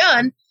that they've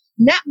done,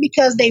 not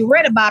because they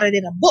read about it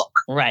in a book.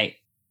 Right.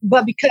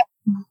 But because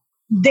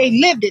they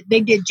lived it.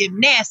 They did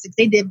gymnastics.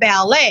 They did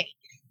ballet.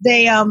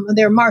 They're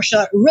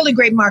really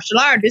great martial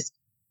artists.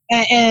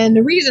 And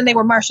the reason they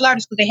were martial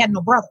artists because they had no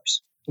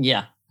brothers.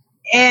 Yeah.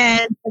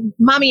 And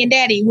mommy and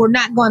daddy were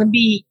not going to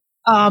be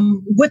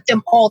with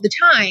them all the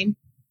time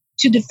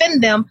to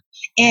defend them.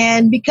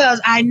 And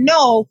because I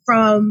know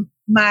from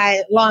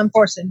my law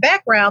enforcement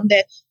background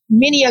that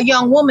many a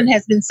young woman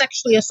has been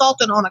sexually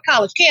assaulted on a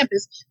college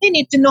campus, they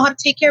need to know how to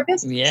take care of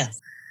business.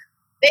 Yes.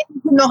 They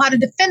need to know how to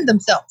defend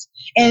themselves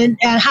and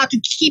how to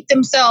keep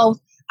themselves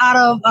out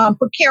of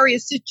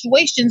precarious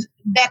situations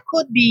that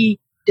could be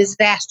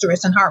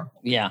disastrous and harmful.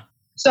 Yeah.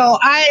 So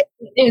I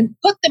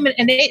put them in,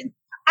 and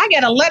I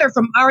got a letter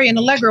from Ari and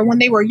Allegra when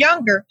they were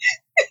younger.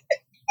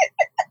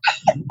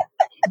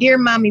 Dear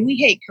mommy, we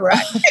hate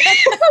karate.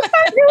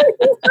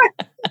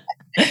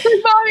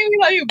 Mommy, we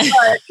love you,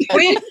 but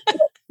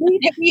we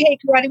hate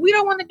karate. We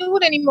don't want to do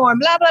it anymore.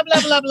 Blah, blah,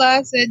 blah, blah, blah.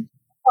 I said,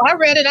 I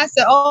read it. I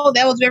said, oh,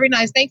 that was very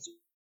nice. Thanks.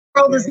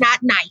 The world is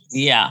not nice.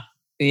 Yeah.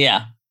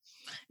 Yeah.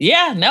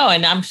 Yeah. No,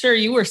 and I'm sure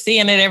you were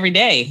seeing it every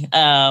day.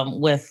 I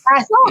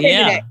saw it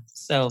every day.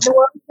 So the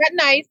world is not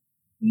nice.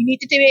 You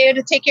need to be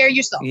able to take care of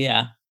yourself.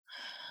 Yeah.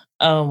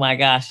 Oh my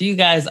gosh, you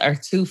guys are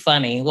too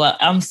funny. Well,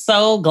 I'm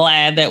so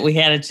glad that we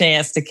had a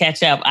chance to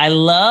catch up. I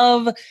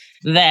love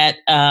that,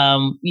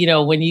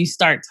 when you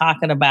start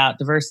talking about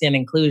diversity and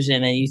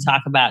inclusion and you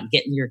talk about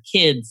getting your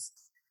kids,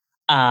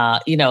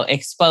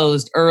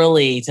 exposed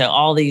early to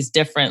all these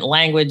different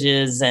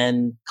languages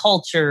and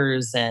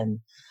cultures, and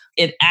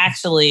it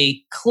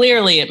actually,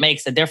 clearly it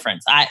makes a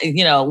difference.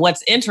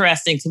 What's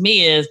interesting to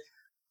me is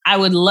I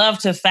would love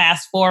to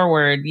fast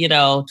forward,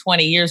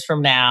 20 years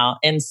from now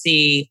and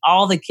see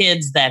all the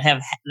kids that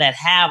have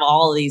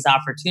all of these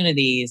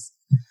opportunities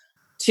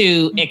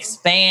to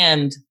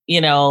expand,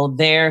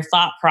 their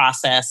thought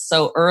process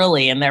so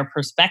early and their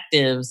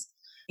perspectives.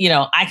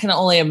 I can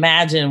only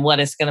imagine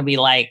what it's going to be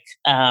like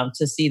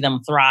to see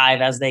them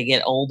thrive as they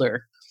get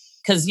older.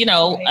 Because,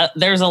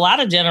 there's a lot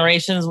of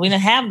generations we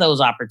didn't have those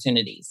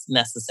opportunities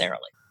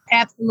necessarily.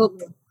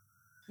 Absolutely.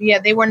 Yeah,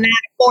 they were not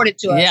afforded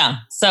to us. Yeah.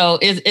 So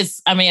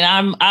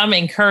I'm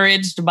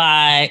encouraged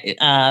by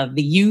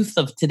the youth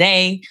of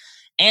today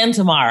and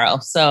tomorrow.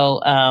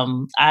 So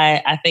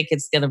I think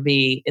it's gonna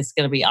be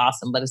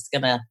awesome, but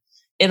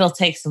it'll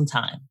take some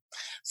time.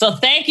 So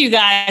thank you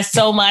guys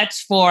so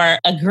much for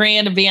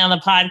agreeing to be on the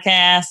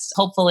podcast.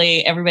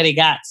 Hopefully everybody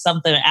got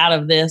something out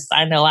of this.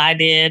 I know I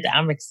did.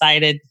 I'm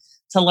excited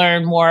to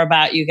learn more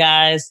about you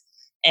guys.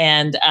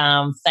 And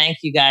thank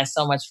you guys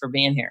so much for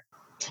being here.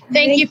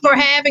 Thank you for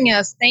having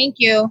us. Thank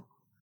you.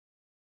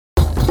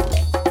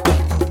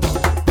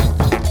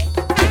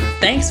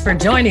 Thanks for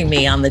joining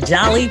me on the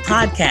Jolly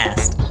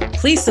Podcast.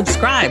 Please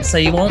subscribe so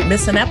you won't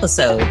miss an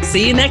episode.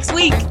 See you next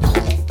week.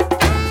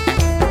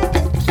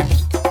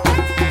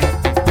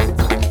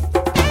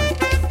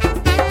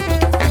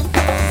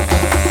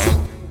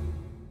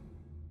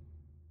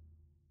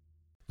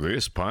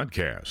 This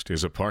podcast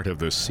is a part of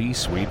the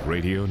C-Suite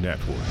Radio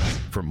Network.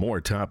 For more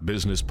top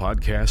business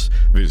podcasts,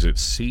 visit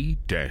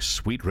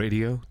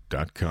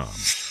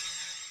c-suiteradio.com.